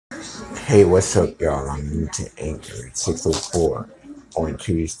Hey, what's up, y'all? I'm new to Anchor. It's 6:04 on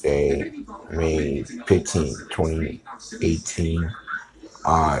Tuesday, May 15th, 2018.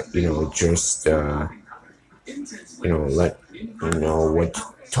 Let you know what to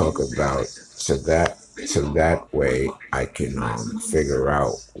talk about so that way I can figure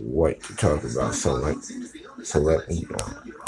out what to talk about. So let me know.